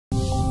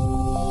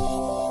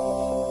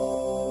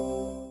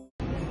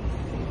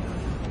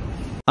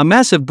A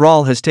massive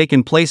brawl has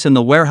taken place in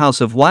the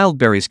warehouse of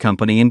Wildberries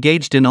company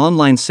engaged in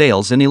online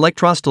sales in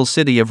Elektrostal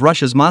city of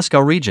Russia's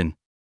Moscow region.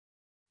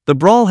 The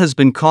brawl has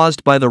been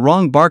caused by the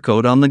wrong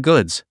barcode on the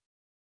goods.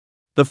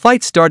 The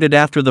fight started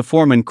after the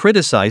foreman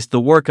criticized the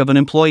work of an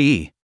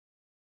employee.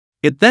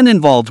 It then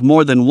involved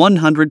more than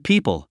 100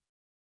 people.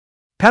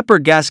 Pepper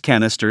gas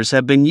canisters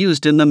have been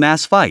used in the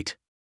mass fight.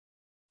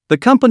 The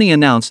company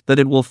announced that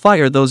it will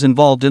fire those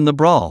involved in the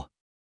brawl.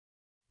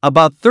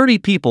 About 30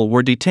 people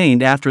were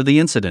detained after the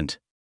incident.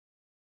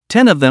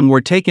 10 of them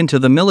were taken to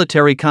the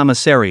military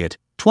commissariat,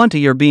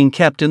 20 are being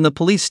kept in the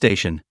police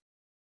station.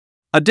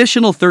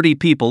 Additional 30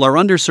 people are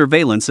under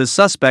surveillance as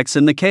suspects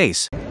in the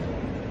case.